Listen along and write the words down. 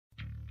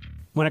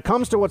When it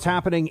comes to what's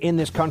happening in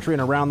this country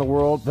and around the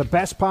world, the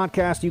best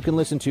podcast you can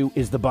listen to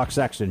is The Buck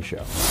Sexton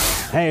Show.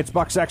 Hey, it's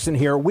Buck Sexton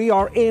here. We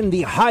are in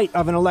the height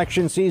of an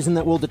election season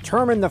that will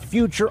determine the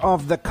future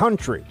of the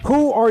country.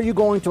 Who are you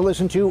going to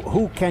listen to?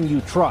 Who can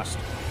you trust?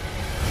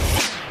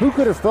 Who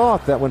could have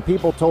thought that when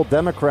people told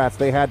Democrats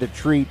they had to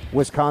treat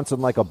Wisconsin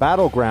like a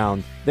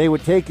battleground, they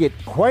would take it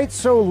quite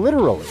so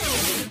literally?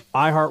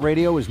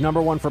 iHeartRadio is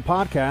 #1 for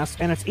podcasts,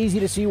 and it's easy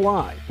to see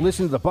why.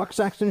 Listen to The Buck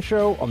Sexton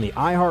Show on the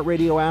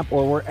iHeartRadio app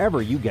or wherever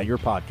you get your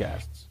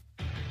podcasts.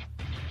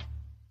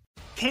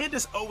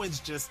 Candace Owens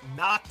just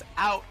knocked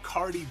out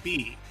Cardi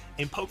B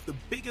and poked the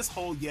biggest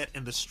hole yet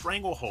in the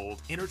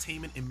stranglehold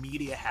entertainment and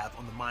media have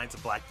on the minds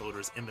of black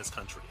voters in this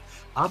country.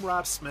 I'm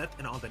Rob Smith,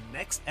 and on the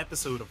next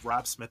episode of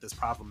Rob Smith is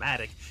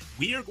Problematic,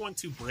 we are going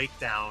to break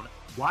down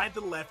why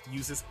the left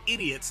uses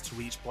idiots to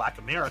reach Black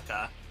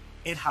America,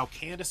 and how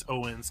Candace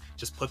Owens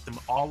just put them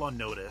all on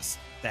notice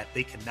that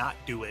they cannot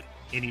do it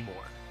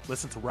anymore.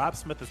 Listen to Rob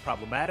Smith is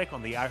Problematic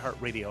on the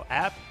iHeartRadio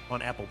app,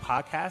 on Apple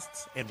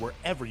Podcasts, and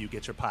wherever you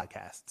get your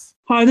podcasts.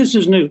 Hi, this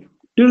is Newt.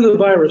 Due to the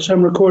virus,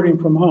 I'm recording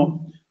from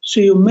home,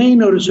 so you may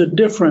notice a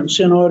difference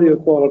in audio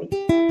quality.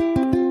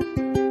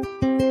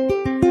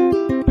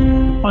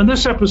 On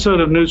this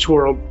episode of Newt's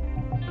World,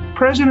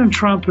 President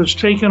Trump has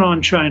taken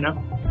on China,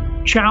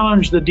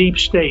 challenged the deep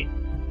state,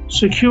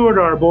 secured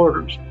our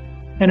borders,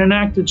 and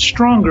enacted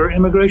stronger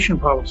immigration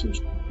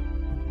policies.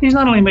 He's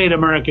not only made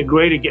America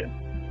great again,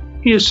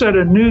 he has set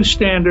a new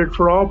standard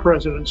for all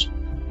presidents,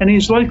 and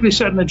he's likely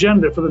set an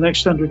agenda for the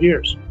next 100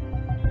 years.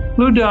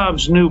 Lou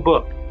Dobbs' new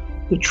book,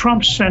 The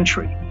Trump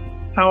Century,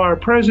 How Our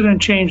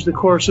President Changed the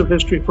Course of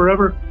History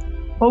Forever,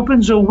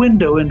 opens a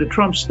window into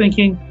Trump's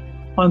thinking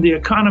on the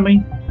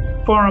economy,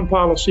 foreign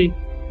policy,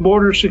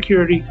 border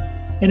security,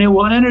 and it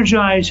will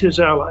energize his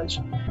allies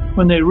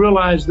when they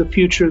realize the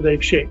future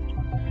they've shaped.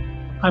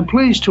 I'm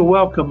pleased to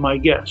welcome my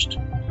guest,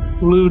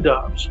 Lou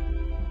Dobbs.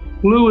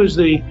 Lou is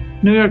the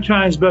New York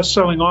Times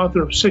bestselling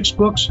author of 6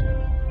 books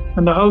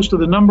and the host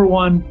of the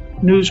 #1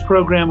 news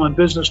program on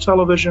business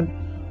television,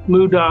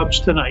 Lou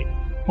Dobbs Tonight,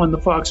 on the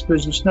Fox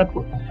Business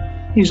Network.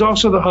 He's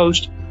also the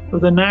host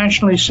of the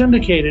nationally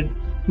syndicated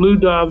Lou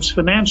Dobbs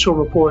Financial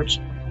Reports,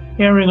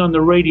 airing on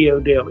the radio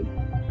daily.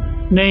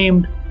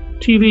 Named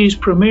TV's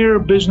premier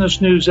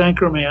business news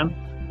anchorman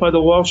by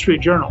the Wall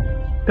Street Journal,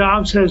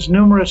 Dobbs has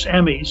numerous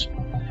Emmys,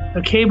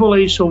 a Cable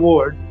Ace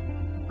Award,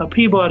 a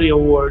Peabody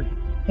Award,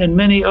 and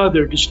many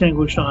other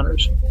distinguished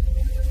honors.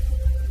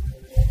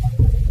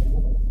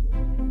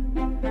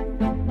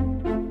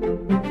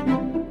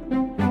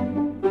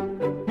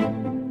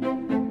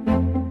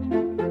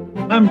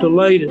 I'm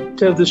delighted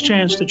to have this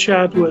chance to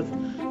chat with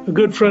a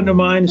good friend of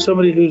mine,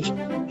 somebody whose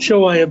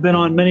show I have been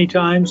on many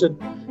times, and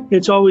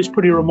it's always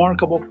pretty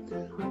remarkable.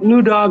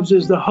 Lou Dobbs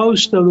is the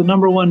host of the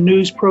 #1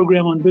 news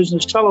program on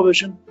business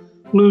television,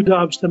 Lou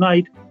Dobbs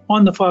Tonight,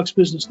 on the Fox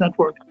Business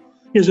Network.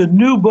 He has a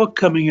new book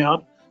coming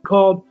out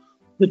called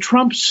The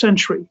Trump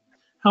Century,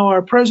 How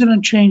Our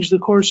President Changed the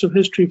Course of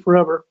History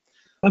Forever.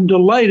 I'm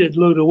delighted,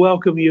 Lou, to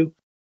welcome you.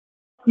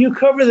 You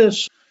cover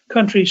this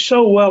country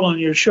so well on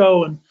your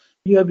show, and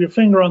you have your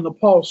finger on the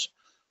pulse.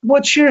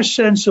 What's your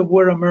sense of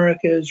where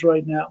America is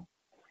right now?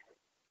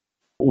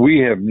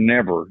 We have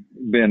never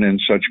been in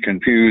such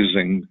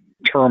confusing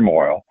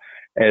turmoil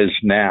as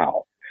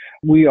now.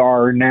 We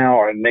are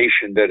now a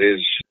nation that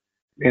is,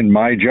 in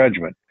my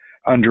judgment,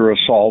 under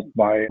assault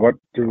by what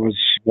was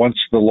once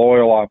the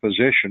loyal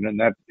opposition, and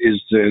that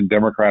is the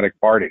Democratic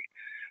Party.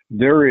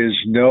 There is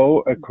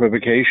no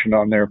equivocation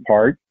on their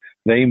part.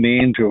 They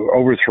mean to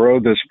overthrow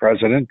this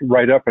president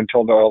right up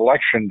until the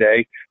election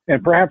day,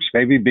 and perhaps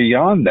maybe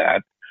beyond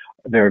that.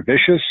 They're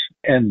vicious,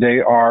 and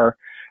they are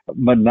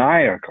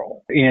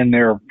maniacal in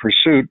their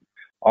pursuit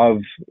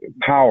of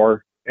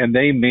power, and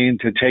they mean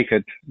to take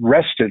it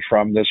wrested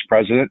from this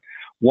president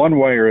one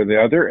way or the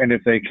other. And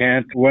if they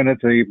can't win at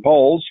the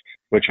polls,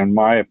 which in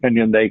my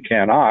opinion they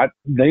cannot,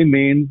 they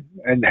mean,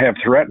 and have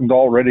threatened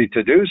already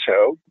to do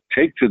so,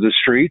 take to the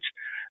streets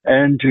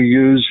and to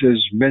use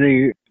as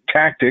many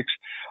tactics,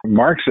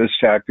 Marxist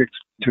tactics,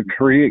 to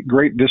create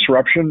great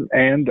disruption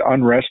and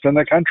unrest in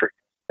the country.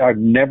 I've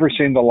never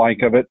seen the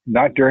like of it,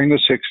 not during the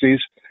 60s,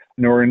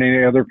 nor in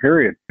any other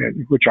period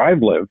in which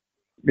I've lived.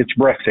 It's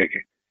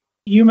breathtaking.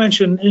 You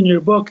mentioned in your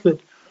book that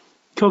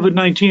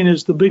COVID-19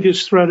 is the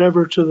biggest threat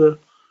ever to the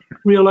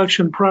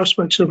re-election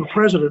prospects of a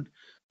president.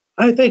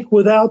 I think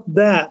without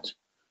that,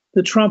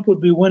 that Trump would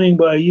be winning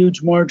by a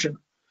huge margin.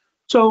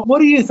 So what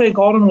do you think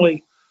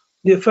ultimately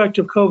the effect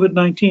of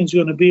COVID-19 is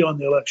going to be on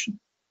the election?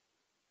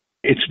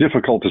 It's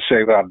difficult to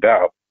say without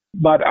doubt,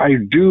 but I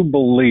do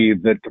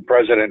believe that the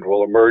president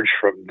will emerge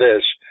from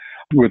this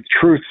with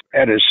truth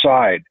at his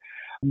side,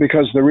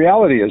 because the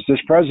reality is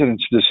this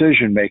president's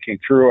decision-making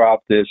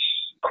throughout this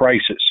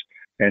crisis,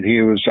 and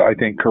he was, I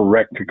think,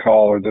 correct to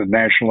call it a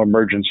national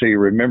emergency.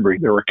 Remember,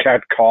 there were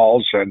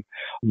catcalls and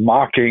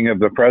mocking of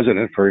the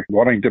president for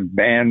wanting to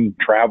ban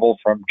travel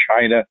from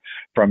China,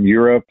 from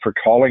Europe, for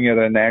calling it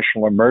a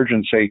national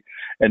emergency.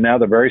 And now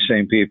the very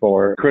same people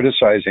are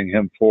criticizing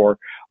him for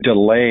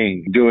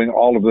delaying, doing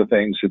all of the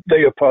things that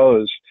they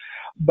oppose.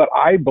 But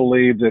I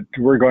believe that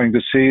we're going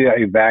to see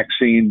a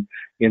vaccine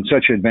in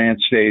such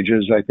advanced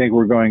stages. I think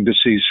we're going to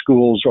see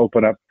schools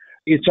open up.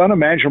 It's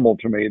unimaginable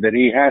to me that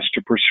he has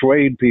to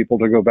persuade people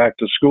to go back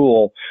to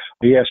school.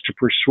 He has to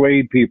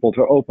persuade people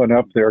to open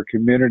up their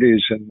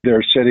communities and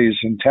their cities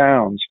and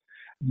towns,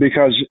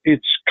 because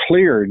it's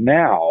clear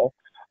now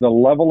the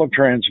level of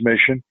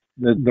transmission,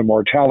 the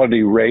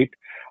mortality rate,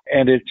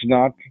 and it's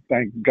not,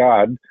 thank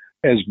God,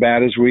 as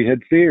bad as we had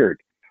feared.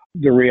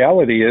 The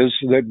reality is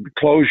that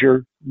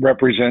closure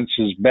represents,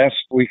 as best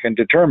we can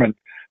determine,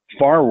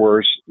 far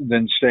worse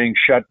than staying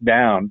shut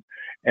down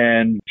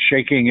and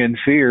shaking in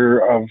fear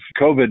of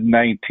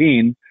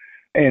COVID-19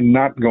 and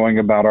not going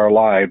about our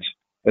lives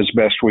as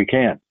best we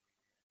can.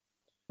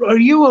 Are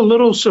you a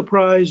little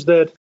surprised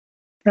that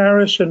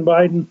Harris and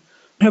Biden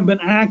have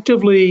been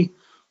actively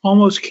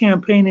almost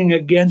campaigning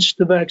against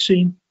the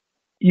vaccine?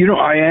 You know,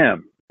 I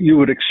am. You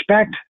would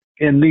expect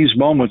in these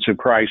moments of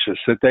crisis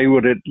that they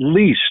would at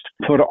least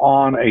put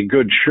on a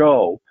good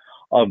show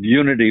of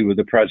unity with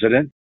the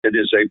president. It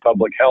is a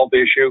public health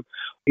issue.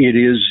 It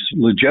is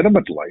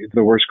legitimately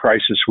the worst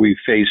crisis we've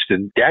faced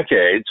in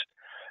decades,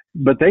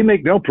 but they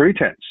make no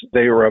pretense.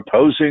 They are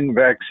opposing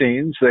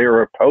vaccines. They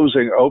are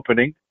opposing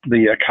opening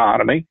the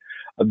economy.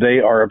 They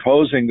are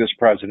opposing this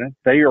president.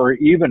 They are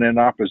even in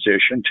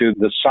opposition to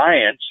the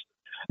science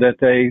that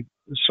they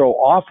so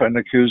often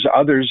accuse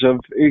others of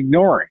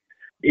ignoring.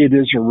 It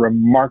is a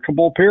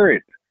remarkable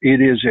period.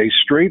 It is a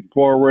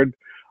straightforward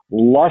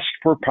lust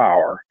for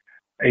power,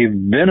 a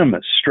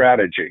venomous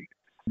strategy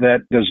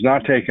that does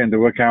not take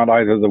into account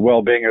either the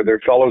well-being of their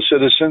fellow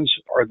citizens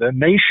or the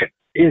nation.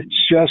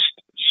 It's just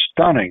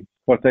stunning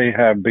what they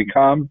have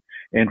become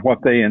and what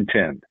they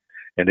intend.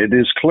 And it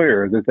is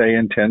clear that they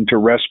intend to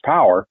wrest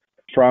power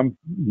from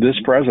this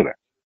president.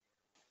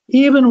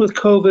 Even with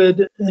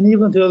COVID and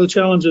even with the other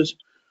challenges,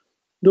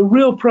 the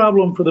real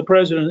problem for the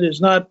president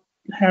is not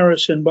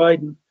Harris and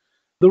Biden.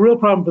 The real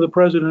problem for the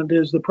president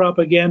is the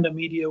propaganda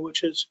media, which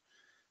has,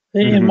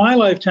 in my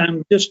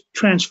lifetime, just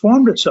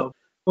transformed itself.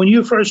 When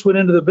you first went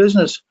into the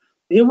business,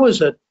 it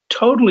was a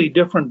totally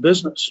different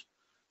business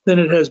than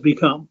it has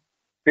become.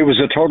 It was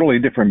a totally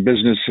different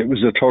business. It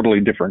was a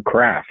totally different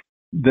craft.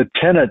 The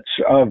tenets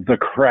of the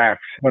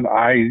craft, when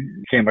I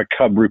became a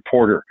cub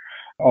reporter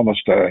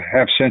almost a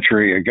half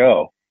century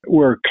ago,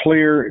 were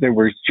clear. There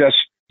were just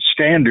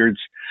standards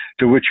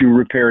to which you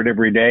repaired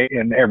every day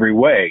in every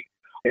way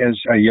as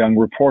a young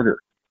reporter.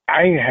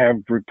 I have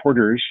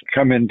reporters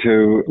come in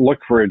to look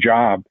for a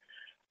job,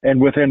 and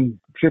within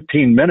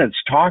 15 minutes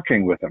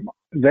talking with them,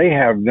 they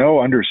have no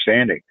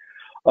understanding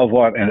of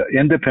what an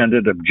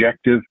independent,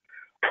 objective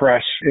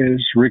press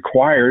is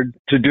required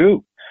to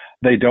do.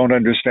 They don't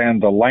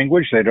understand the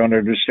language, they don't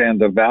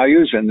understand the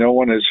values, and no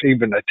one has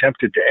even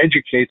attempted to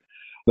educate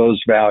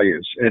those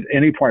values at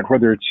any point,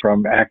 whether it's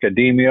from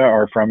academia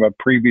or from a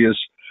previous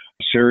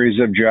series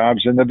of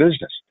jobs in the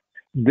business.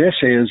 This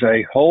is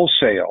a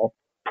wholesale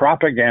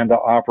propaganda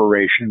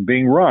operation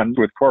being run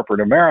with corporate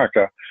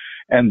America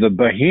and the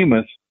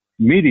behemoth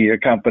media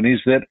companies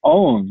that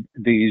own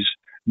these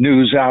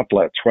news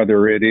outlets,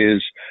 whether it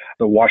is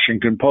the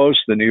Washington Post,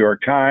 the New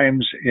York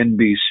Times,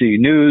 NBC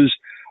News,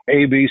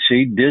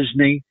 ABC,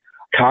 Disney,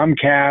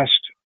 Comcast,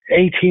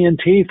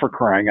 AT&T, for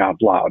crying out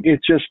loud.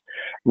 It's just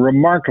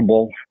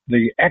remarkable,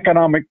 the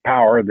economic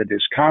power that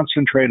is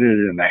concentrated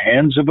in the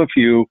hands of a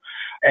few,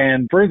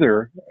 and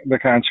further the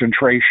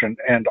concentration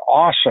and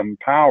awesome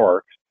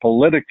power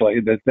politically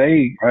that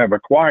they have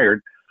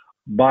acquired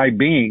by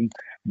being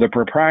the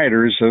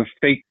proprietors of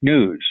fake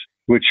news,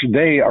 which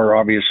they are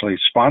obviously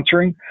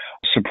sponsoring,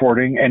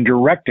 supporting, and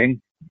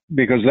directing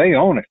because they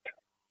own it.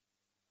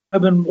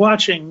 I've been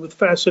watching with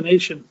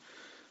fascination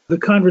the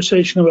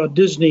conversation about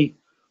Disney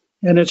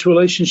and its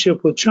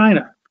relationship with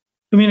China.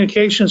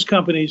 Communications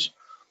companies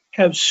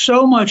have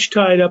so much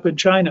tied up in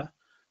China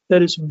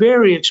that it's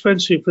very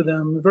expensive for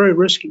them, very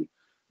risky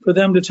for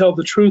them to tell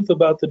the truth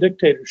about the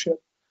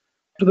dictatorship.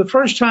 For the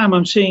first time,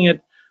 I'm seeing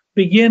it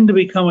begin to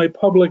become a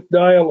public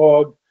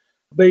dialogue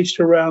based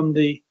around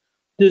the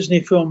Disney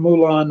film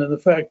Mulan and the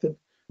fact that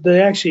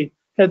they actually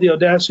had the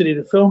audacity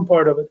to film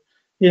part of it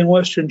in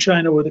Western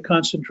China where the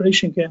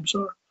concentration camps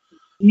are.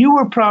 You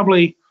were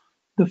probably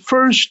the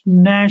first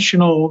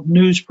national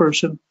news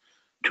person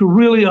to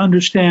really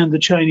understand the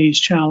Chinese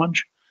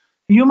challenge.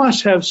 You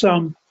must have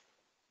some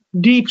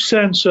deep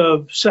sense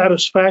of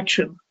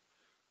satisfaction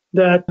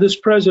that this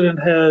president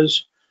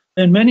has,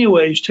 in many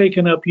ways,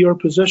 taken up your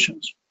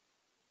positions.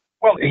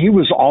 Well, he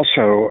was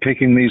also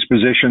taking these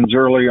positions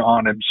early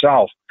on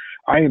himself.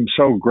 I am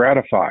so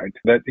gratified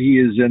that he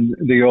is in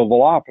the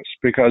Oval Office,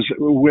 because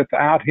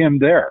without him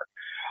there,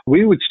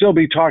 we would still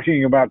be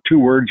talking about two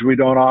words we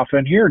don't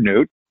often hear,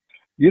 Newt.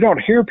 You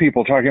don't hear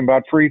people talking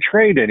about free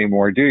trade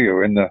anymore, do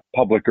you, in the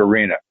public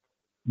arena?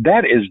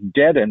 That is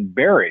dead and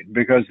buried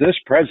because this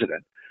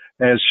president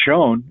has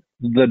shown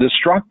the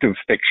destructive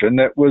fiction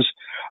that was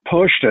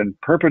pushed and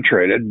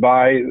perpetrated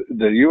by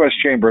the U.S.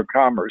 Chamber of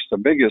Commerce, the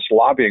biggest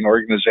lobbying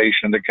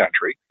organization in the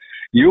country,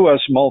 U.S.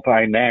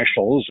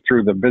 multinationals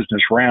through the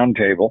Business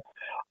Roundtable,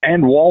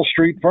 and Wall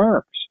Street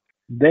firms.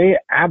 they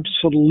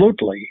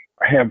absolutely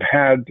have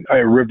had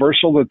a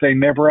reversal that they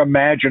never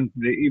imagined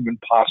even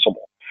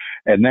possible.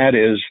 And that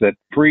is that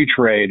free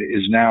trade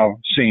is now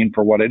seen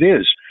for what it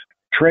is.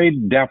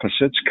 Trade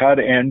deficits cut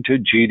into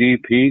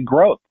GDP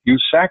growth. You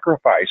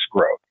sacrifice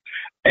growth.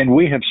 And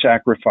we have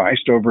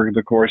sacrificed over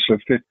the course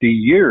of 50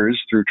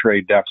 years through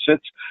trade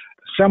deficits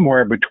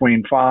somewhere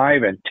between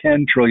 $5 and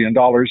 $10 trillion,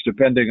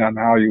 depending on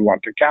how you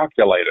want to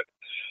calculate it.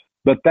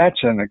 But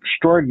that's an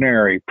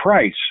extraordinary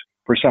price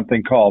for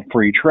something called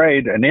free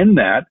trade. And in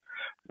that,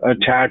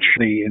 attach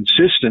the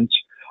insistence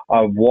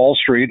of Wall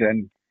Street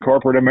and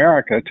corporate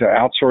America to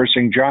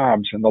outsourcing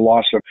jobs and the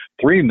loss of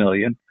 3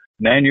 million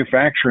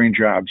manufacturing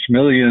jobs,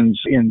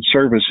 millions in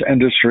service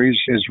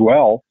industries as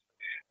well.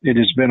 It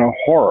has been a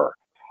horror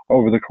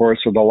over the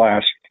course of the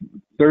last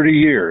 30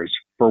 years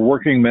for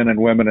working men and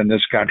women in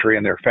this country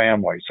and their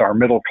families. Our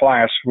middle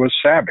class was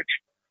savage.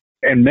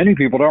 And many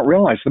people don't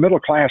realize the middle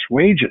class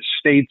wages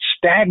stayed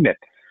stagnant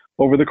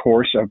over the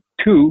course of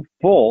 2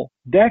 full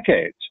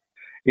decades.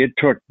 It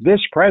took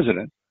this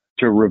president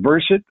to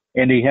reverse it,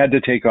 and he had to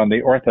take on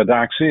the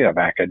orthodoxy of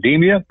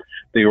academia,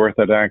 the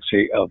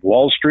orthodoxy of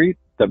Wall Street,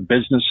 the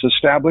business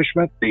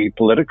establishment, the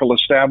political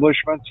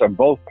establishments of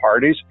both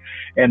parties,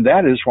 and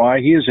that is why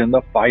he is in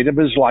the fight of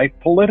his life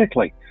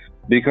politically.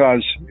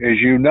 Because, as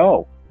you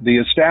know, the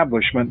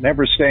establishment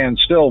never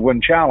stands still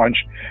when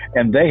challenged,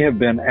 and they have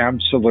been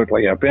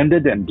absolutely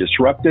upended and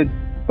disrupted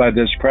by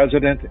this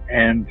president,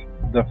 and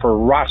the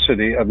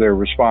ferocity of their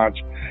response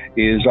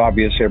is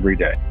obvious every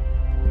day.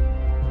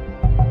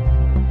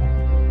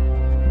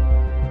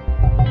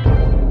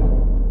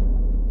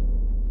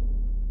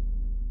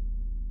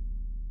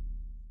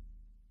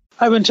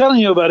 I've been telling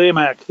you about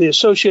AMAC, the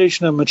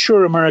Association of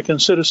Mature American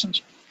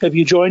Citizens. Have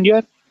you joined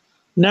yet?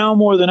 Now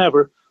more than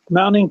ever,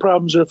 mounting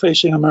problems are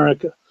facing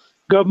America.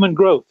 Government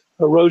growth,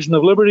 erosion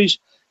of liberties,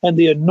 and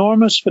the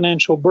enormous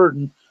financial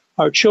burden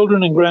our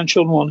children and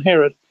grandchildren will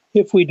inherit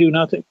if we do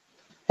nothing.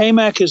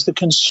 AMAC is the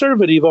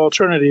conservative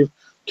alternative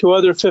to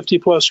other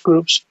 50-plus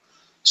groups.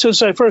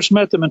 Since I first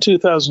met them in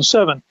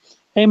 2007,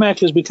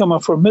 AMAC has become a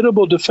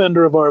formidable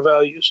defender of our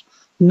values,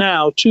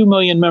 now 2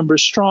 million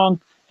members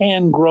strong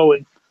and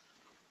growing.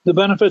 The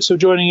benefits of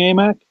joining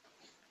AMAC?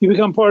 You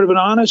become part of an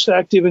honest,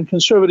 active, and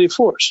conservative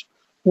force,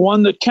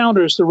 one that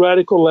counters the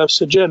radical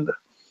left's agenda.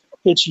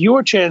 It's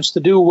your chance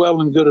to do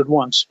well and good at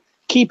once,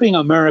 keeping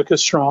America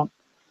strong.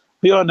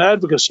 Beyond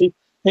advocacy,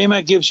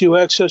 AMAC gives you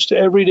access to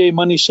everyday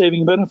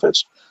money-saving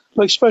benefits,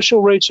 like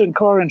special rates on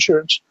car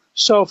insurance,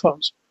 cell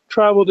phones,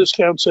 travel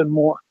discounts, and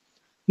more.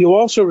 You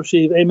also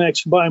receive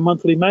AMAC's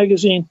bi-monthly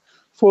magazine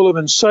full of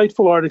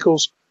insightful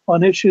articles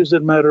on issues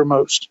that matter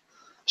most.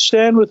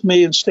 Stand with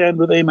me and stand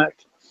with AMAC.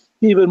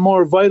 Even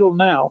more vital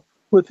now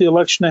with the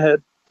election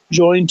ahead.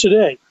 Join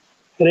today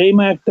at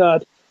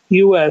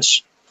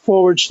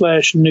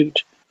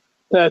amac.us/Newt.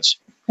 That's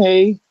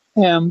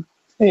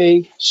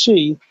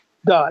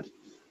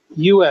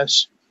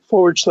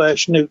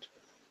amac.us/Newt.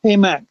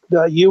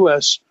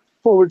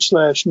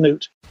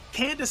 amac.us/Newt.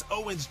 Candace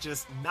Owens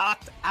just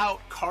knocked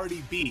out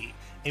Cardi B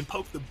and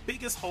poked the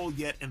biggest hole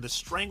yet in the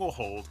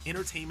stranglehold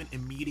entertainment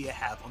and media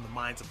have on the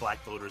minds of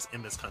black voters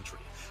in this country.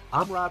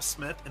 I'm Rob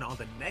Smith, and on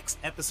the next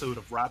episode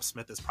of Rob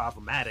Smith is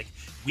Problematic,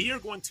 we are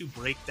going to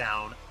break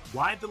down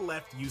why the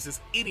left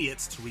uses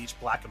idiots to reach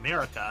black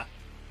America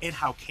and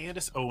how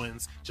Candace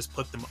Owens just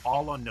put them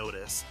all on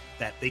notice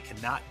that they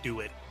cannot do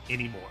it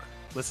anymore.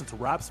 Listen to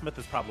Rob Smith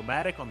is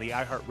Problematic on the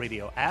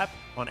iHeartRadio app,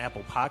 on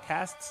Apple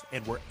Podcasts,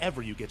 and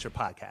wherever you get your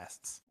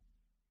podcasts.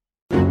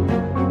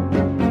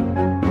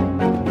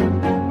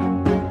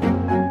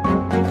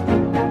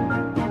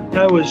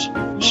 I was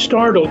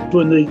startled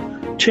when the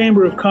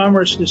Chamber of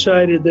Commerce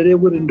decided that it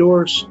would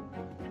endorse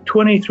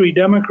 23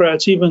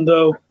 Democrats, even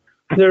though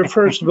their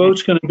first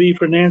vote's going to be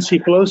for Nancy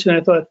Pelosi. And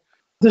I thought,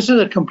 this is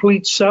a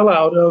complete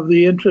sellout of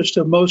the interest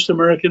of most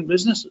American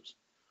businesses.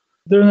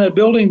 They're in that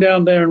building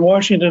down there in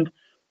Washington,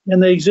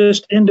 and they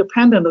exist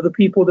independent of the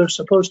people they're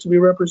supposed to be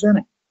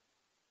representing.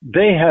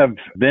 They have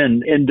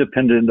been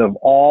independent of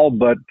all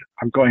but,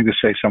 I'm going to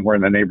say somewhere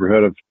in the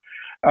neighborhood of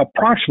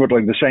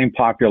approximately the same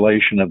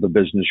population of the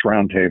Business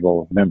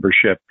Roundtable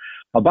membership,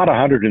 about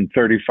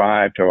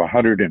 135 to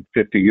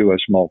 150 U.S.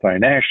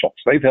 multinationals.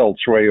 They've held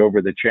sway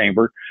over the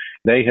chamber.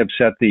 They have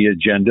set the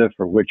agenda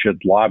for which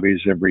it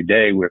lobbies every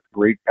day with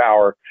great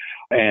power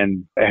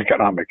and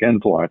economic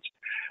influence.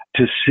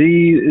 To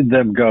see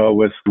them go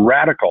with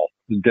radical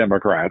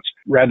Democrats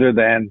rather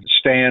than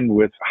stand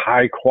with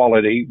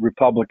high-quality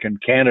Republican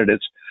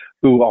candidates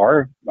who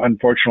are,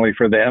 unfortunately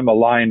for them,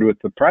 aligned with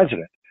the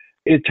president.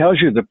 It tells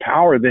you the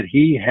power that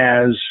he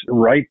has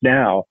right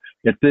now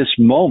at this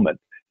moment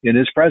in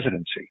his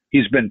presidency.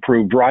 He's been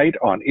proved right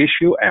on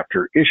issue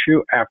after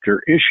issue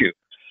after issue.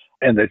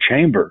 And the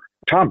chamber,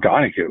 Tom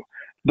Donahue,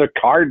 the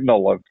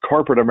cardinal of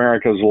corporate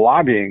America's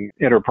lobbying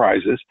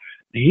enterprises,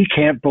 he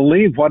can't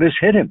believe what has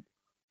hit him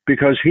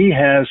because he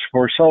has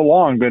for so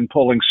long been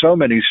pulling so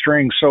many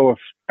strings so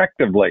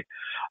effectively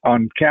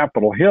on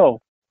Capitol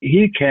Hill.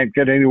 He can't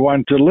get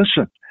anyone to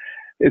listen.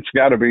 It's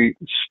got to be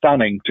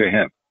stunning to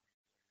him.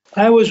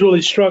 I was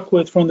really struck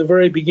with from the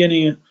very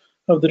beginning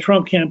of the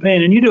Trump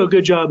campaign, and you do a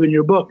good job in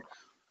your book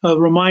of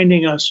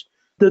reminding us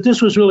that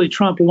this was really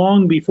Trump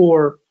long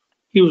before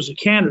he was a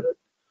candidate,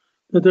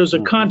 that there's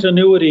a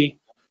continuity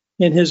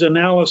in his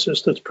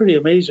analysis that's pretty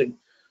amazing.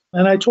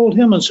 And I told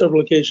him on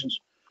several occasions,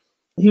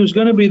 he was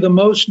going to be the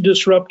most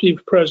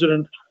disruptive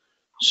president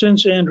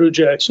since Andrew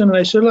Jackson. And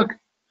I said, look,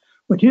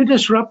 when you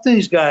disrupt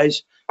these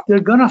guys, they're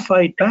going to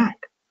fight back.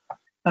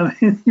 I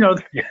mean,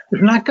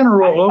 they're not going to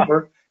roll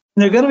over.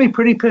 And they're going to be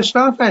pretty pissed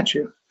off at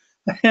you.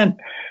 And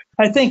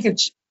I think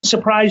it's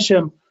surprised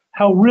him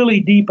how really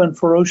deep and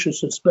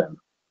ferocious it's been.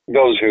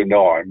 Those who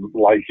know him,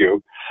 like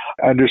you,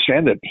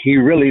 understand that he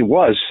really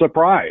was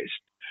surprised.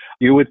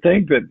 You would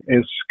think that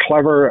as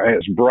clever,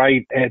 as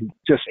bright, and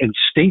just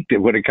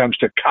instinctive when it comes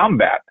to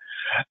combat,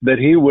 that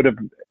he would have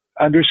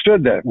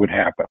understood that would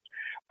happen.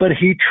 But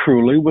he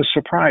truly was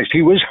surprised.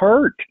 He was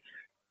hurt.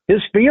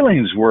 His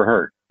feelings were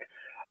hurt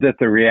that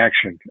the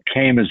reaction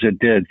came as it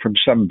did from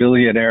some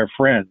billionaire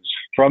friends,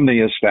 from the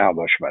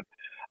establishment.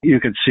 You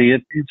could see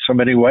it in so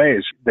many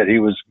ways, that he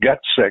was gut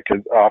sick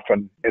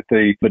often at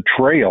the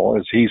betrayal,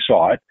 as he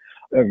saw it,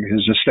 of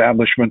his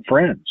establishment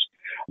friends.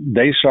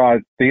 They saw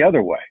it the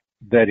other way,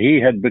 that he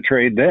had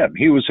betrayed them.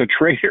 He was a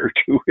traitor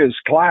to his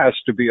class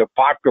to be a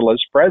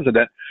populist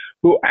president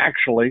who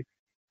actually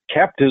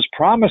kept his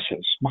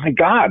promises. My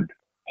God,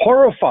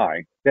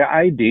 horrifying. The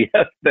idea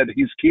that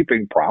he's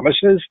keeping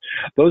promises,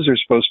 those are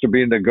supposed to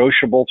be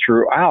negotiable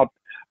throughout,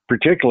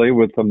 particularly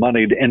with the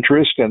moneyed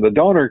interest and the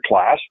donor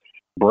class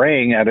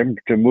braying at him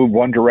to move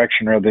one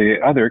direction or the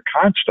other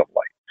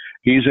constantly.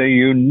 He's a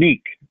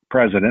unique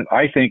president.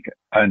 I think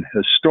an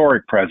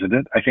historic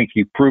president. I think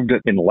he proved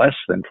it in less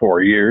than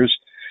 4 years.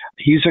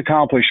 He's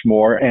accomplished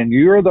more, and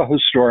you're the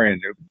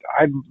historian.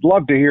 I'd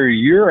love to hear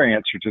your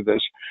answer to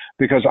this,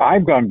 because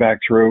I've gone back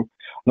through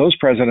those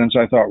presidents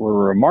I thought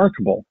were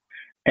remarkable,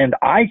 and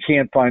I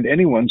can't find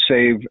anyone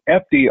save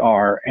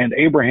FDR and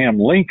Abraham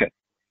Lincoln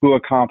who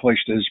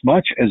accomplished as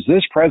much as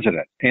this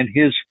president in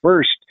his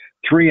first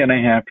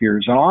 3.5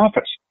 years in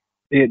office.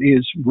 It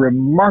is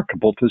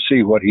remarkable to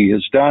see what he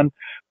has done,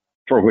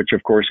 for which,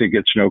 of course, he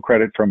gets no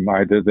credit from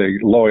either the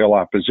loyal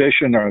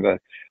opposition or the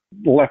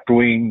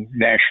left-wing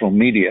national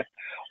media,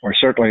 or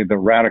certainly the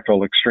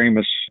radical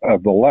extremists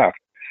of the left.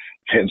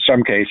 In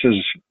some cases,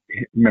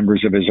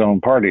 members of his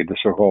own party, the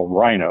so-called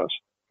rhinos.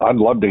 I'd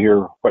love to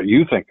hear what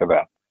you think of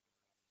that.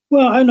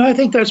 Well, I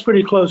think that's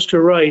pretty close to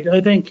right. I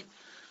think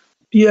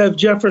you have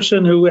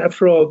Jefferson, who,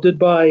 after all, did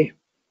buy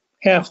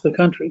half the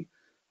country,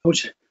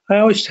 which I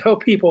always tell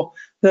people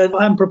that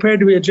I'm prepared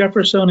to be a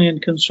Jeffersonian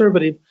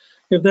conservative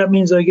if that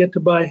means I get to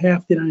buy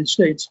half the United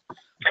States.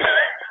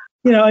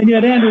 And you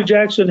had Andrew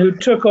Jackson, who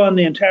took on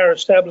the entire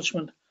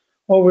establishment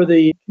over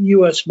the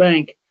U.S.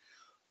 Bank.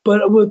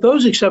 But with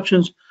those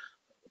exceptions,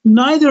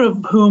 neither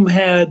of whom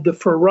had the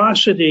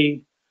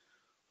ferocity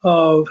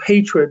of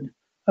hatred.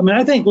 I mean,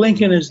 I think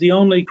Lincoln is the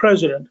only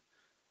president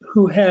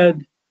who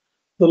had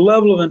the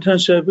level of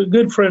intensity. I have a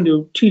good friend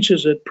who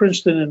teaches at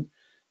Princeton and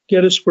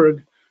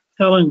Gettysburg,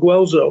 Alan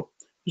Guelzo,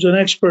 who's an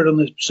expert on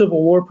the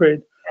Civil War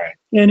period.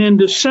 Right. And in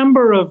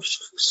December of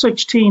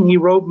 16, he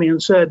wrote me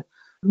and said,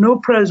 no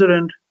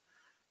president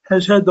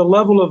has had the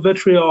level of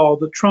vitriol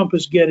that Trump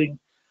is getting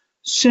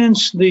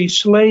since the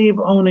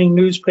slave-owning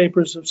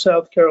newspapers of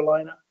South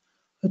Carolina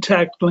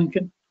attacked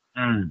Lincoln.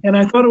 And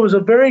I thought it was a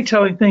very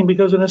telling thing,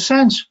 because in a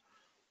sense,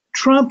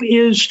 Trump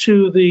is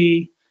to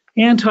the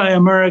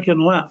anti-American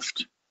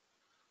left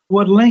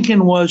what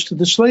Lincoln was to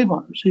the slave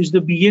owners. He's the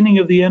beginning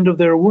of the end of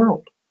their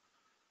world.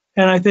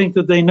 And I think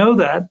that they know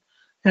that.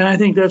 And I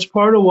think that's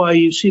part of why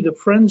you see the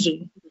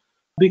frenzy,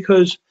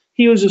 because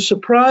he was a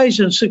surprise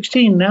in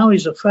 16. Now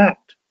he's a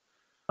fact.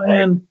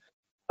 And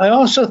I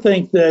also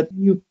think that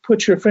you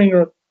put your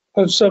finger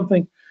on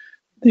something.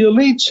 The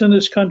elites in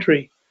this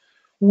country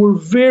were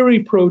very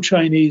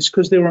pro-Chinese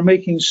because they were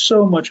making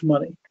so much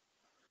money.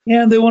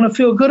 And they want to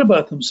feel good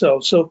about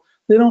themselves. So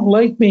they don't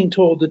like being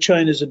told that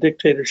China's a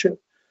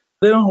dictatorship.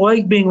 They don't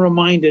like being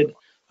reminded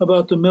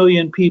about the 1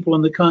 million people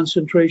in the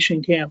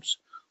concentration camps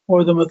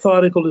or the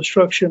methodical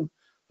destruction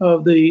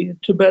of the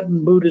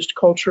Tibetan Buddhist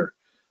culture.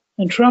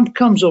 And Trump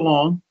comes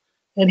along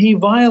and he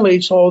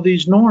violates all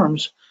these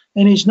norms.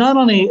 And he's not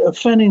only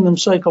offending them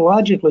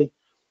psychologically,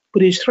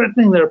 but he's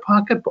threatening their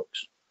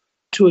pocketbooks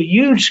to a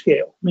huge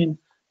scale. I mean,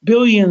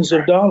 billions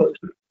of dollars.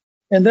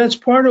 And that's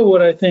part of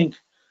what I think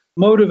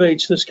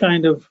motivates this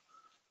kind of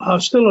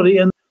hostility.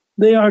 And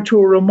they are, to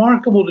a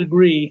remarkable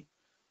degree,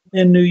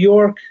 in New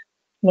York,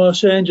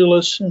 Los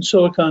Angeles, and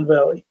Silicon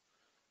Valley,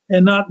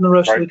 and not in the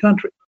rest of the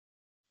country.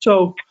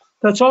 So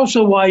that's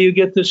also why you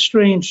get this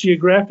strange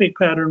geographic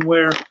pattern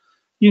where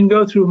you can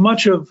go through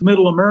much of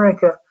middle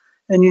America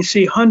and you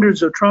see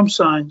hundreds of Trump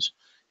signs,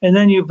 and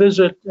then you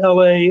visit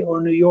LA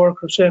or New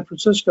York or San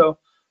Francisco,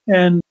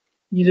 and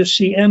you just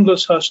see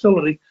endless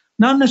hostility,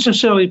 not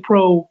necessarily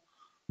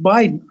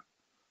pro-Biden,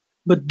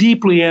 but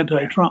deeply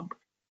anti-Trump.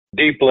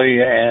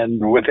 Deeply,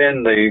 and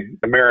within the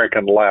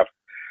American left,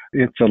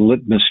 it's a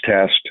litmus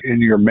test,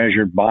 and you're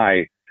measured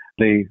by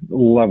the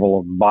level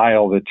of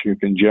bile that you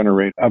can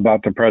generate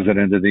about the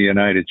President of the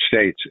United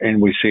States.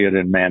 And we see it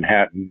in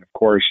Manhattan, of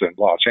course, in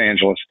Los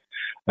Angeles.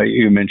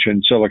 You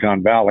mentioned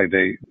Silicon Valley,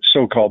 the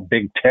so-called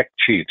big tech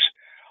chiefs.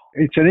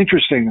 It's an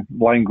interesting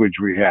language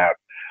we have.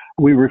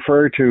 We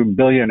refer to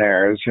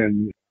billionaires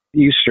in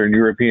Eastern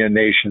European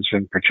nations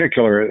in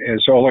particular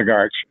as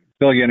oligarchs.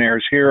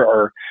 Billionaires here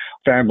are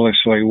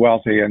fabulously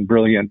wealthy and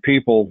brilliant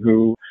people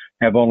who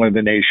have only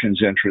the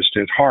nation's interest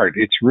at heart.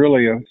 It's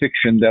really a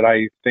fiction that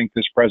I think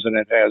this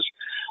president has,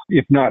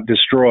 if not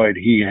destroyed,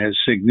 he has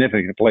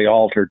significantly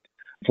altered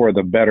for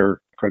the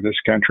better for this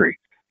country.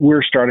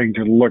 We're starting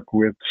to look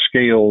with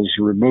scales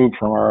removed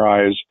from our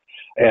eyes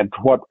at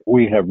what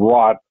we have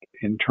wrought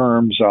in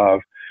terms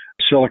of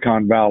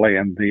Silicon Valley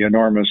and the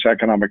enormous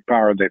economic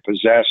power they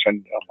possess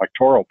and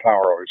electoral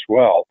power as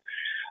well.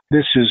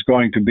 This is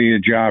going to be a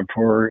job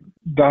for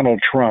Donald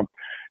Trump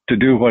to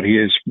do what he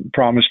has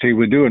promised he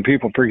would do. And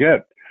people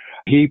forget,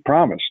 he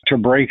promised to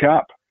break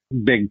up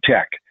big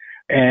tech.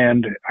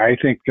 And I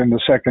think in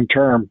the second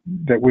term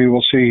that we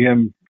will see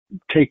him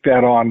take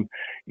that on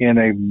in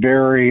a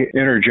very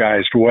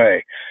energized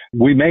way.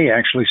 We may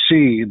actually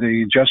see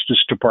the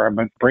Justice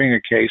Department bring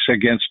a case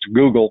against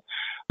Google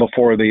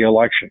before the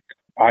election.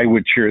 I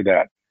would cheer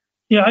that.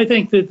 Yeah, I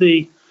think that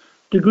the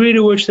degree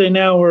to which they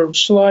now are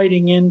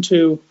sliding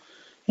into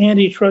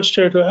antitrust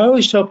territory, I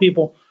always tell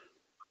people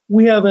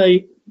we have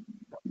a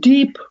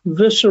deep,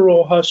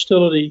 visceral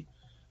hostility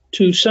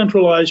to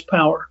centralized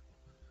power.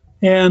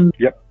 And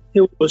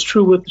it was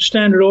true with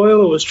Standard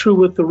Oil, it was true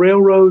with the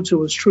railroads, it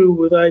was true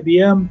with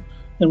IBM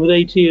and with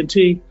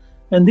AT&T.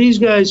 And these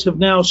guys have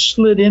now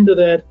slid into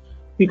that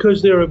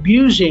because they're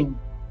abusing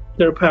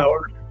their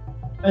power.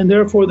 And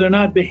therefore, they're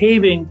not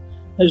behaving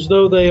as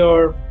though they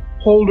are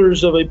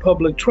holders of a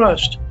public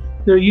trust.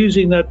 They're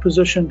using that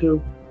position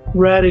to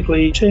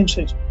radically change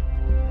things.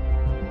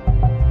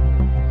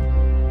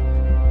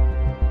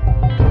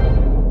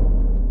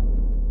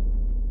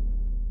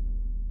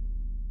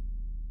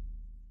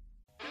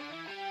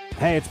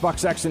 Hey, it's Buck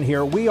Sexton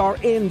here. We are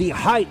in the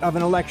height of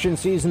an election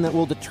season that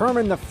will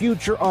determine the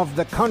future of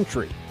the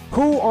country.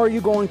 Who are you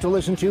going to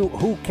listen to?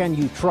 Who can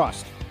you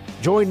trust?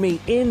 Join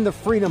me in the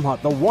Freedom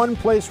Hut, the one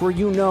place where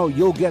you know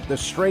you'll get the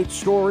straight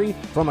story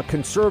from a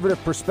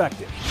conservative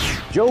perspective.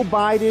 Joe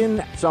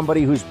Biden,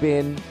 somebody who's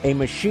been a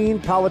machine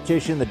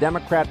politician, the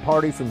Democrat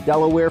Party from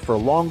Delaware for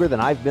longer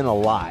than I've been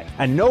alive.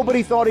 And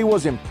nobody thought he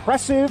was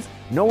impressive.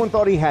 No one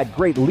thought he had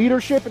great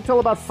leadership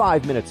until about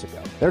 5 minutes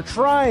ago. They're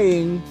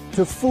trying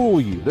to fool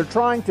you. They're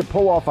trying to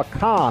pull off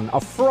a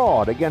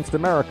fraud against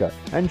America.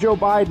 And Joe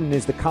Biden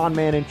is the con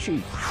man in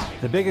chief.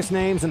 The biggest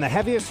names and the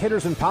heaviest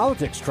hitters in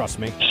politics, trust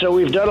me. So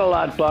we've done a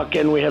lot, Buck,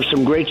 and we have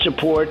some great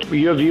support.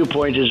 Your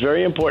viewpoint is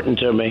very important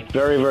to me.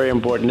 Very, very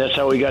important. That's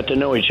how we got to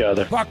know each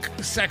other. Buck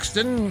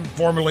Sexton,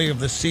 formerly of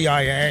the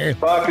CIA.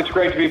 Buck, it's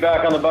great to be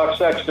back on the Buck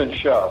Sexton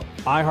Show.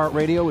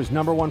 iHeartRadio is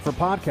 #1 for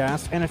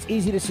podcasts, and it's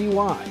easy to see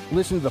why.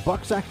 Listen to the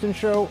Buck Sexton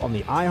Show on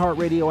the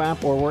iHeartRadio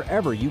app or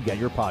wherever you get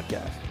your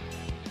podcasts.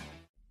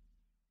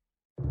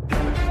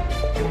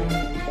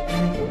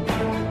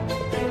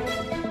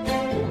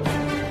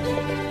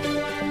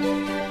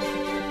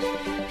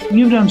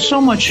 You've done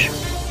so much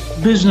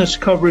business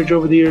coverage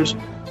over the years.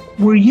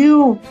 Were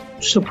you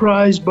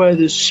surprised by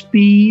the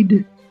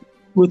speed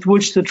with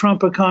which the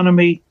Trump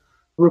economy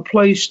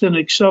replaced and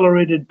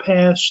accelerated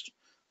past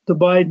the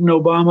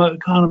Biden-Obama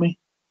economy?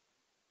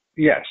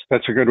 Yes,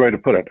 that's a good way to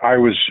put it. I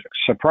was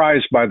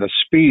surprised by the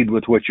speed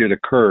with which it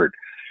occurred,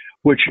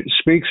 which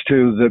speaks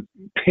to the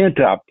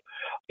pent-up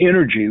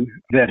energy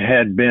that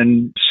had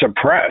been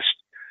suppressed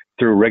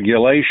through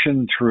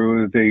regulation,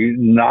 through the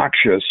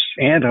noxious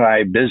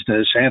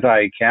anti-business,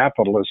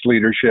 anti-capitalist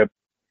leadership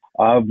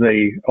of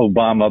the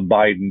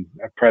Obama-Biden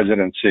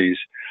presidencies.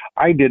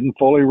 I didn't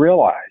fully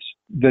realize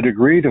the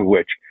degree to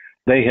which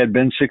they had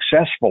been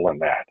successful in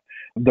that.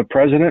 The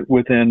president,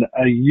 within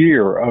a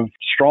year of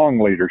strong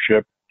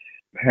leadership,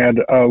 had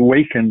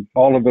awakened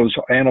all of those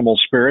animal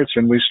spirits,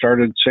 and we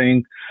started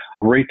seeing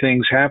great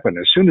things happen.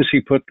 As soon as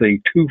he put the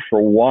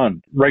 2-for-1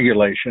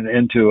 regulation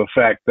into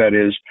effect, that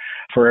is,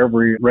 for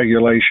every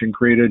regulation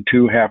created,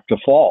 2 have to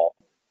fall.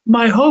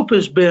 My hope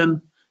has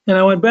been, and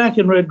I went back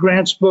and read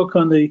Grant's book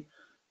on the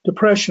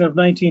Depression of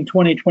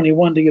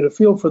 1920-21 to get a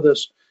feel for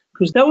this,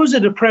 because that was a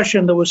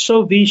depression that was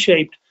so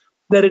V-shaped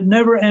that it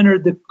never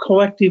entered the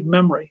collective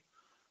memory.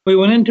 We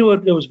went into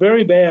it, it was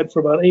very bad for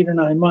about 8 or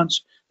 9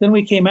 months. Then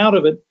we came out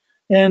of it.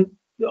 And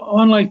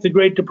unlike the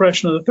Great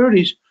Depression of the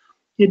 30s,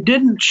 it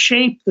didn't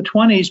shape the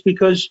 20s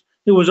because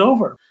it was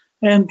over.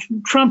 And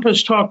Trump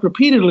has talked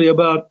repeatedly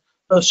about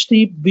a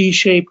steep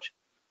V-shaped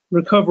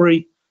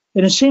recovery.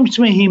 And it seems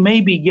to me he may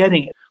be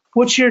getting it.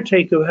 What's your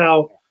take of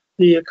how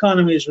the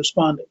economy is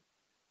responding?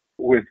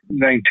 With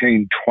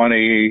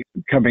 1920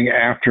 coming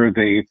after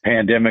the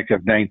pandemic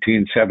of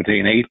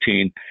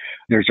 1917-18,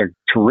 there's a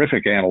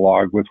terrific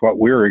analog with what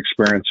we're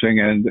experiencing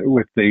and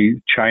with the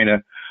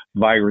China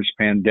virus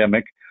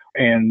pandemic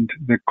and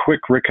the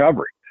quick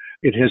recovery.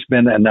 It has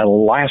been an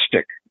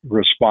elastic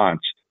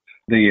response.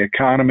 The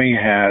economy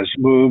has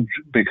moved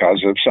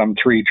because of some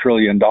 $3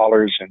 trillion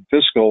in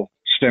fiscal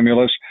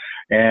stimulus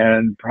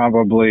and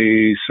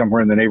probably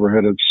somewhere in the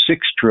neighborhood of $6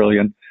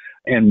 trillion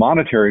in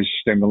monetary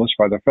stimulus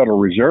by the Federal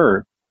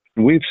Reserve.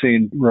 We've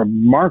seen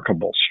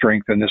remarkable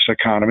strength in this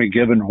economy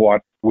given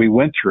what we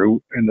went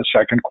through in the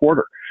second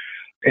quarter.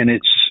 And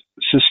it's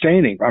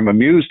sustaining. I'm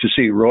amused to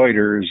see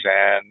Reuters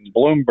and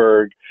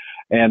Bloomberg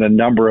and a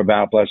number of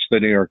outlets, the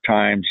New York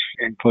Times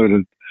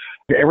included.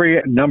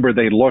 Every number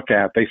they look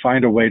at, they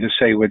find a way to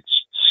say it's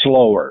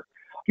slower.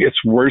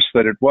 It's worse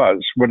than it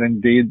was, when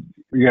indeed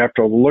you have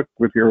to look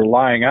with your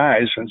lying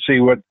eyes and see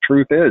what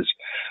truth is.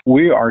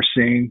 We are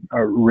seeing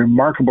a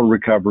remarkable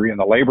recovery in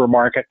the labor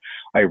market,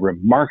 a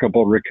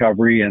remarkable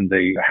recovery in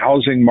the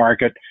housing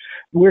market.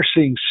 We're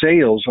seeing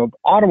sales of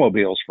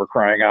automobiles, for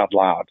crying out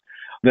loud,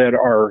 that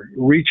are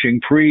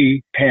reaching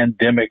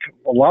pre-pandemic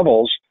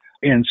levels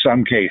in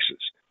some cases.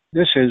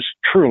 This is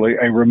truly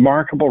a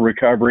remarkable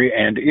recovery,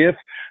 and if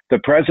the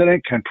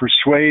president can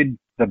persuade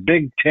the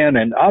Big Ten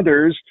and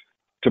others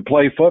to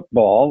play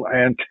football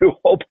and to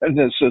open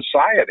the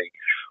society,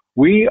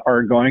 we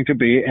are going to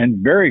be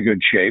in very good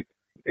shape,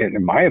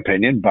 in my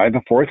opinion, by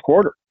the fourth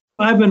quarter.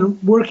 I've been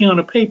working on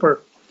a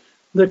paper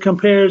that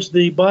compares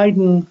the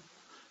Biden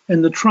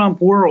and the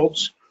Trump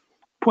worlds,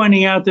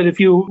 pointing out that if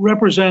you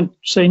represent,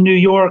 say, New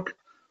York,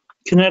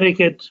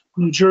 Connecticut,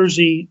 New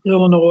Jersey,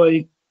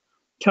 Illinois,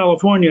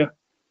 California,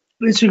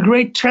 it's a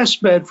great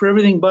test bed for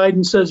everything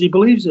Biden says he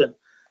believes in.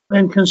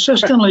 And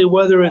consistently,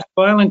 whether it's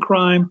violent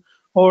crime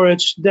or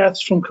it's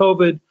deaths from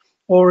COVID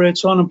or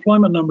it's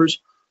unemployment numbers,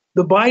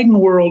 the Biden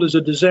world is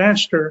a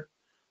disaster.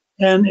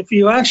 And if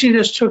you actually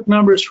just took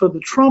numbers for the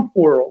Trump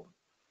world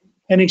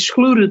and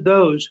excluded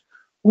those,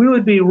 we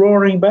would be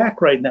roaring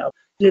back right now.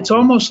 It's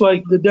almost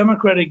like the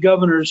Democratic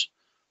governors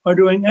are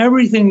doing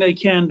everything they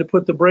can to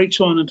put the brakes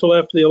on until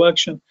after the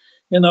election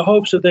in the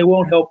hopes that they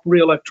won't help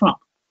reelect Trump.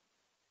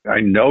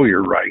 I know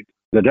you're right.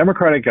 The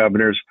Democratic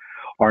governors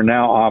are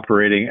now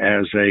operating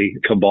as a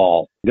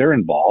cabal. They're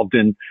involved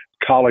in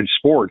college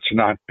sports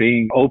not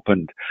being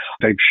opened.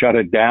 They've shut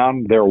it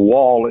down. Their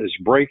wall is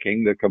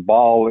breaking. The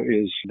cabal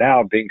is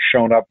now being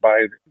shown up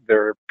by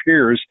their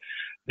peers.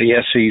 The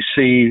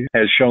SEC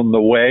has shown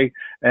the way,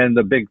 and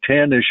the Big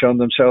Ten has shown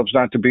themselves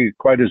not to be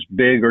quite as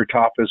big or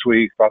tough as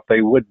we thought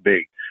they would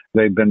be.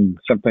 They've been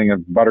something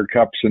of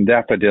buttercups and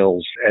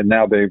daffodils, and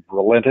now they've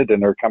relented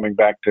and are coming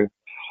back to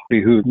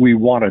be who we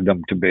wanted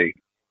them to be.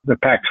 The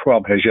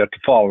Pac-12 has yet to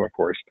follow, of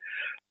course.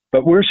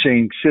 But we're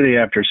seeing city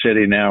after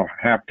city now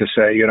have to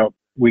say,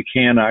 we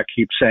cannot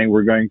keep saying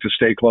we're going to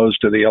stay close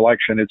to the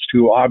election. It's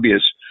too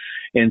obvious.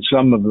 And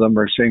some of them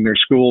are seeing their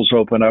schools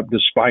open up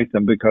despite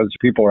them because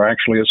people are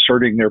actually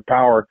asserting their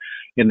power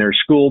in their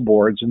school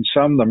boards. And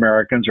some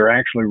Americans are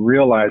actually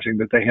realizing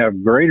that they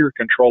have greater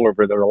control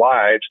over their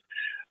lives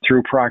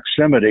through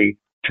proximity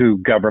to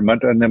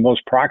government. And the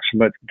most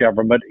proximate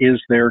government is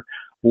their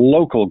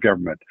local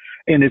government.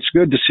 And it's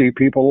good to see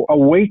people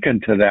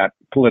awaken to that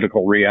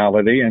political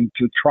reality and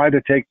to try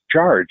to take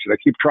charge. They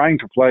keep trying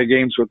to play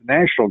games with the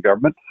national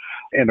government.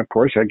 And of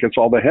course, that gets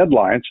all the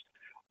headlines.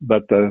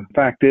 But the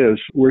fact is,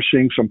 we're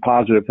seeing some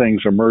positive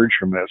things emerge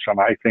from this. And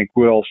I think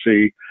we'll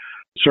see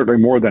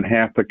certainly more than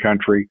half the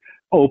country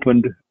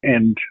opened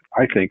and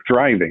I think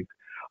thriving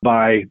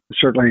by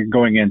certainly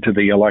going into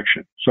the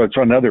election. So it's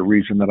another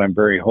reason that I'm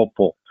very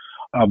hopeful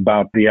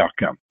about the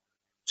outcome.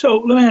 So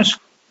let me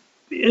ask,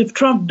 if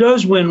Trump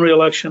does win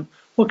re-election,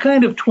 what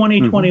kind of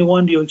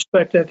 2021 do you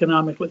expect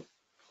economically?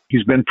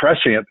 He's been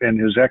prescient in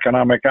his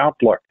economic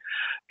outlook.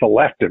 The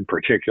left in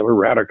particular,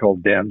 radical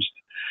Dems,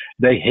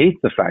 they hate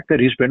the fact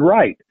that he's been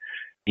right.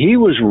 He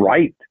was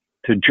right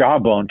to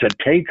jawbone, to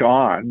take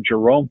on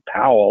Jerome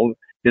Powell,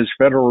 his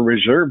Federal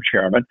Reserve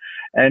chairman,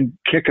 and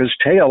kick his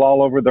tail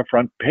all over the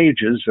front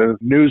pages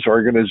of news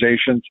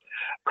organizations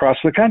across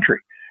the country.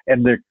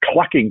 And the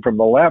clucking from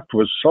the left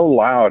was so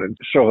loud and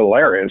so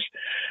hilarious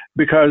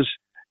because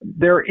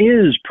there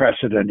is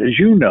precedent, as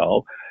you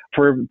know,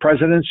 for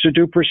presidents to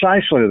do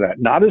precisely that.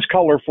 Not as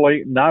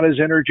colorfully, not as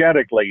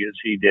energetically as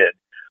he did,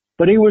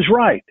 but he was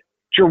right.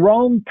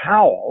 Jerome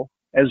Powell,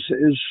 as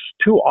is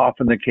too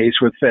often the case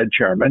with Fed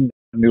chairman,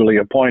 newly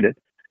appointed,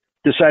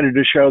 decided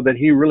to show that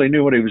he really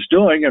knew what he was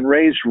doing and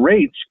raised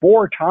rates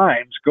 4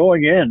 times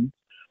going in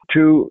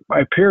to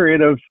a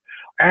period of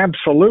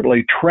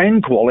absolutely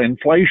tranquil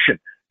inflation,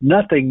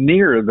 nothing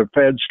near the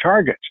Fed's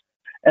targets.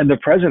 And the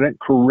president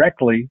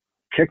correctly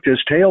kicked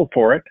his tail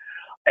for it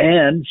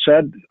and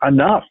said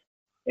enough,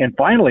 and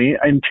finally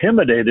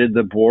intimidated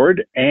the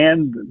board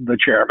and the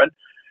chairman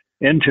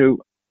into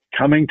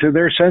coming to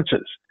their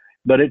senses.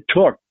 But it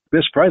took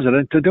this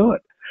president to do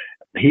it.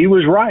 He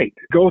was right.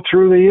 Go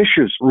through the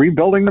issues.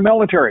 Rebuilding the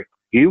military.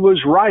 He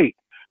was right.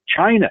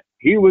 China.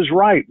 He was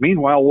right.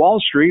 Meanwhile,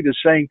 Wall Street is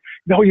saying,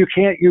 no, you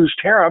can't use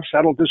tariffs.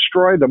 That'll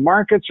destroy the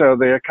markets. So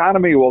the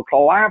economy will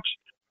collapse.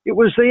 It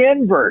was the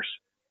inverse.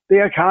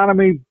 The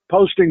economy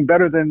posting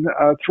better than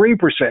 3%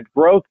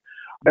 growth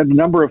in the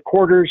number of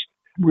quarters.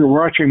 We're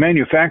watching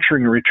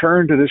manufacturing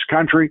return to this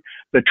country.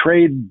 The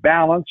trade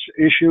balance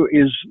issue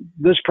is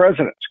this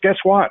president's. Guess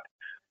what?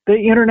 The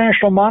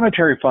International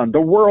Monetary Fund,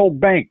 the World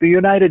Bank, the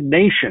United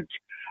Nations,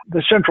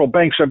 the central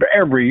banks of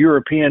every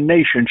European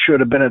nation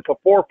should have been at the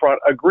forefront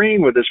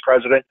agreeing with this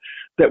president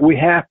that we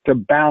have to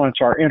balance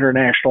our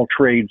international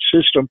trade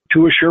system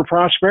to assure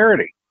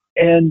prosperity.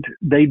 And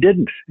they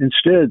didn't.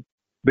 Instead,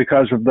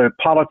 because of the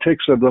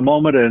politics of the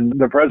moment and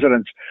the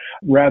president's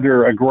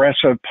rather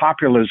aggressive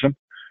populism,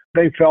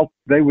 they felt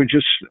they would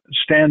just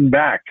stand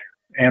back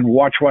and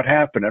watch what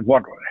happened. And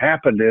what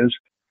happened is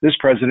this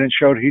president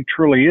showed he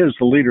truly is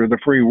the leader of the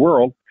free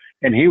world,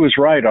 and he was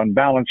right on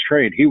balanced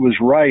trade. He was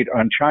right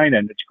on China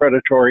and its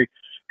predatory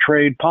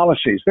trade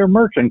policies. They're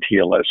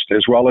mercantilist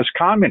as well as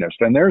communist,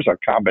 and there's a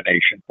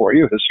combination for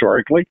you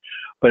historically,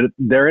 but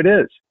there it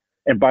is.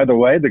 And by the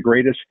way, the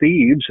greatest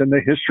thieves in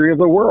the history of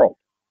the world.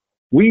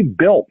 We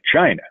built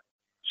China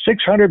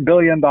 $600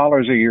 billion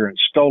a year in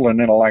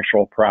stolen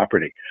intellectual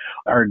property.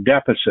 Our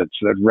deficits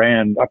that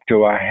ran up to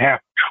 $500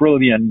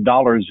 billion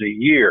a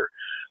year.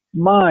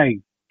 My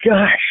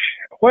gosh,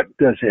 what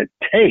does it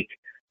take?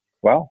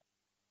 Well,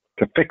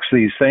 to fix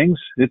these things,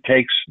 it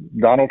takes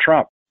Donald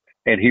Trump.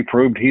 And he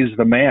proved he's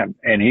the man.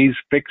 And he's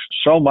fixed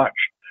so much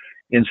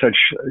in such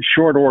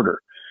short order.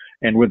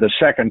 And with the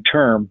second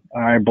term,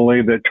 I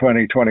believe that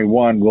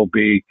 2021 will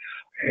be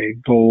a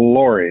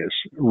glorious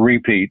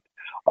repeat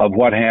of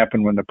what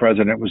happened when the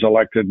president was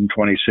elected in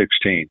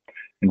 2016,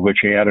 in which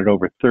he added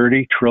over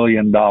 $30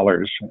 trillion.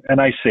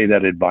 And I say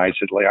that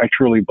advisedly. I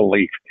truly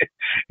believe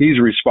he's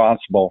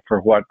responsible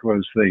for what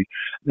was the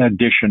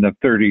addition of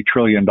 $30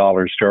 trillion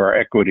to our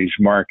equities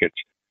markets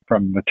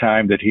from the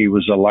time that he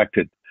was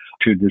elected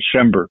to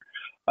December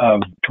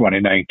of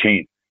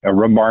 2019. A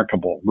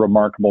remarkable,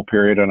 remarkable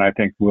period. And I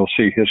think we'll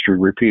see history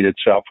repeat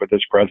itself with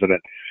this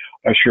president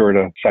assured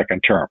a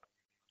second term.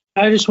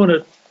 I just want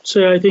to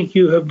say I think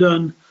you have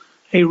done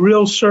a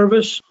real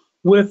service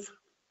with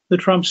the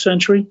Trump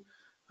century.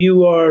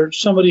 You are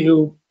somebody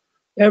who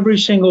every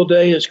single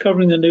day is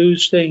covering the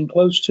news, staying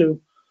close to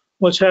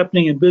what's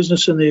happening in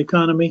business and the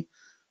economy.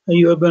 And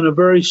you have been a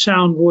very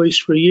sound voice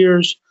for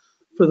years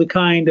for the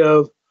kind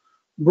of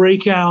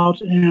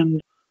breakout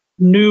and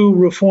new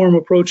reform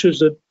approaches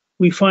that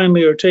we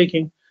finally are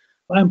taking.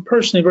 I'm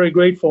personally very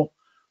grateful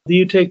that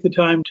you take the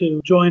time to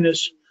join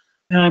us.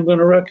 And I'm going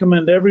to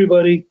recommend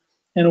everybody,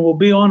 and it will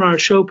be on our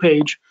show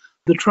page,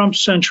 The Trump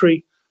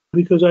Century,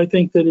 because I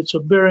think that it's a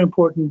very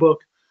important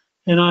book.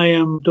 And I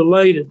am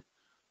delighted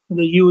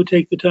that you would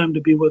take the time to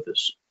be with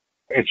us.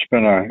 It's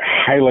been a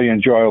highly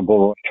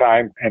enjoyable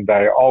time, and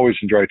I always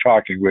enjoy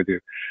talking with you.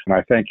 And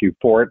I thank you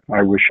for it.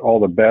 I wish all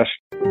the best.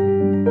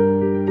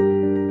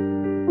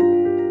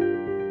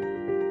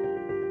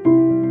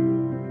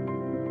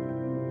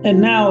 And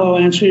now I'll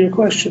answer your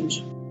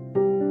questions.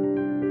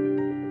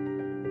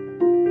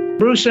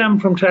 Bruce M.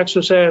 from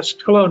Texas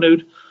asked, "Hello,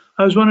 Newt.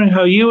 I was wondering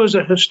how you, as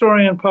a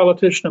historian,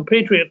 politician, and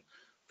patriot,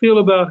 feel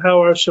about how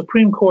our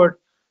Supreme Court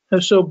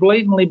has so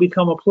blatantly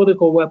become a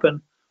political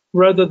weapon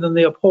rather than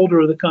the upholder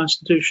of the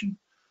Constitution.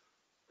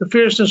 The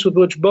fierceness with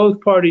which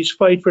both parties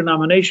fight for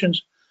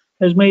nominations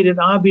has made it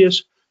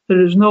obvious that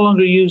it is no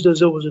longer used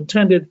as it was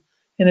intended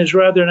and is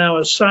rather now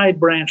a side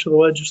branch of the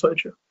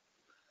legislature."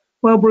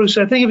 Well, Bruce,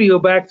 I think if you go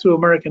back through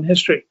American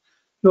history,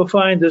 you'll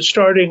find that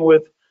starting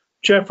with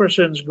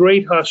Jefferson's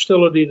great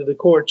hostility to the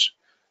courts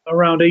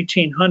around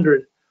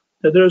 1800,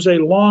 that there's a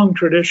long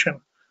tradition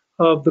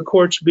of the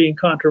courts being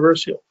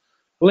controversial.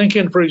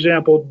 Lincoln, for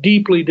example,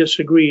 deeply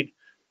disagreed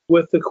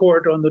with the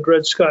court on the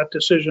Dred Scott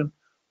decision,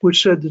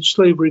 which said that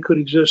slavery could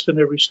exist in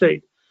every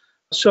state.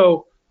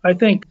 So I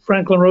think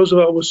Franklin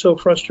Roosevelt was so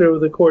frustrated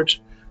with the courts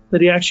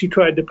that he actually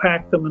tried to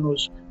pack them and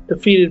was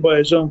defeated by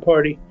his own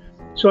party.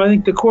 So I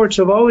think the courts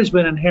have always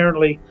been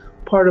inherently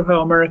part of how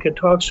America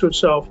talks to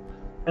itself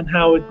and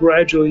how it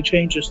gradually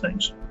changes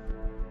things.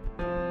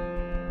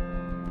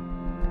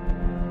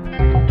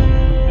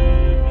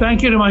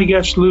 Thank you to my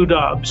guest, Lou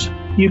Dobbs.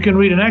 You can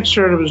read an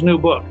excerpt of his new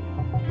book,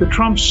 The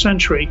Trump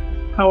Century,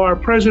 How Our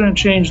President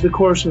Changed the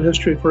Course of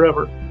History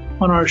Forever,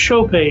 on our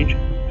show page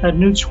at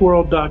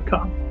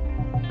newtsworld.com.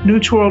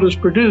 Newt's World is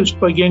produced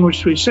by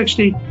Gingrich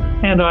 360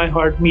 and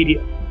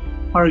iHeartMedia.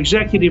 Our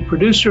executive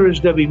producer is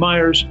Debbie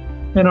Myers,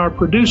 and our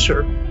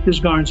producer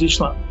is Garnsey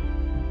Sloan.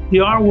 The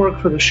artwork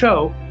for the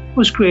show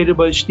was created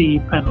by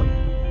Steve Penley.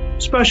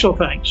 Special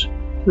thanks to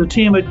the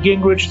team at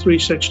Gingrich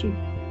 360.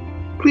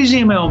 Please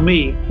email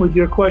me with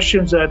your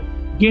questions at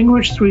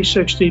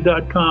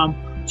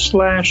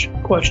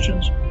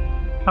gingrich360.com/questions.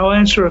 I'll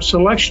answer a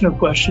selection of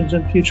questions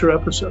in future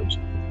episodes.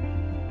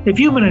 If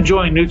you've been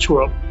enjoying Newt's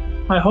World,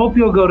 I hope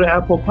you'll go to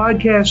Apple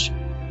Podcasts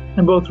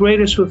and both rate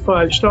us with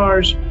 5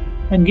 stars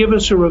and give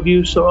us a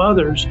review so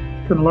others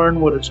can learn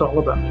what it's all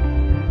about.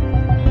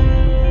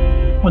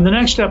 On the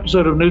next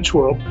episode of Newt's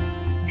World,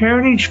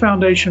 Heritage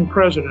Foundation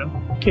President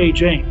Kay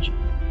James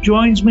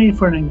joins me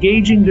for an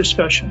engaging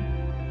discussion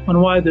on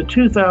why the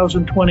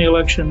 2020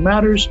 election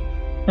matters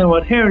and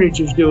what Heritage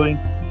is doing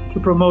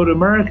to promote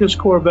America's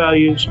core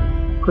values,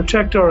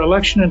 protect our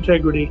election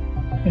integrity,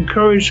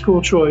 encourage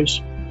school choice,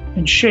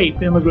 and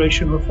shape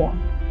immigration reform.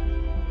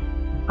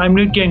 I'm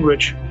Newt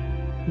Gingrich.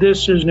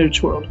 This is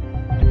Newt's World.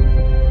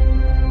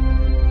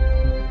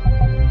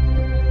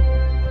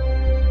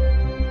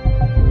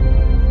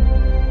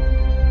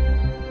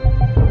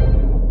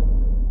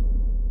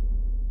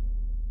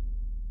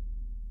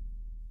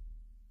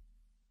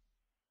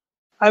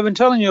 I've been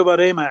telling you about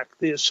AMAC,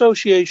 the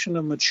Association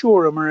of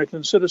Mature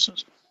American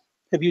Citizens.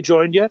 Have you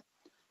joined yet?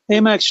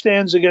 AMAC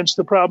stands against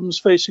the problems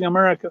facing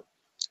America: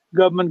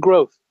 government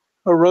growth,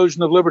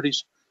 erosion of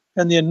liberties,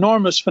 and the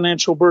enormous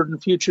financial burden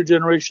future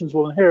generations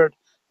will inherit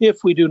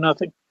if we do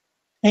nothing.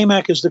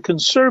 AMAC is the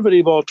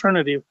conservative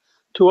alternative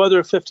to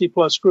other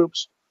 50-plus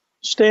groups.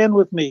 Stand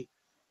with me.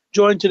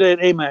 Join today at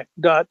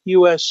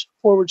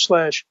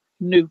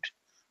amac.us/Newt.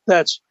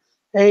 That's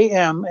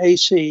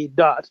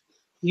amac.us/Newt.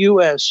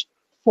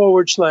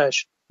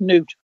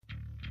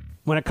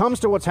 When it comes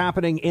to what's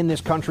happening in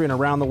this country and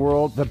around the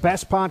world, the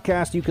best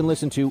podcast you can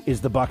listen to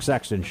is The Buck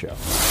Sexton Show.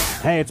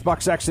 Hey, it's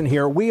Buck Sexton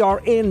here. We are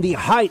in the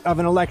height of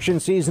an election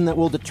season that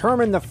will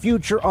determine the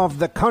future of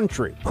the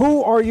country.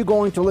 Who are you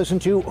going to listen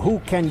to? Who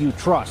can you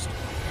trust?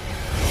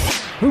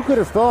 Who could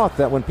have thought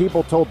that when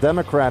people told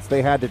Democrats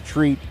they had to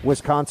treat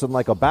Wisconsin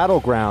like a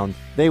battleground,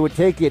 they would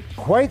take it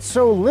quite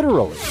so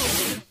literally?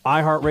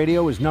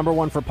 iHeartRadio is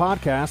 #1 for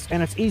podcasts,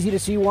 and it's easy to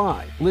see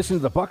why. Listen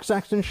to The Buck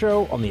Sexton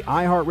Show on the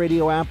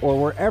iHeartRadio app or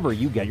wherever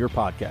you get your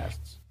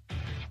podcasts.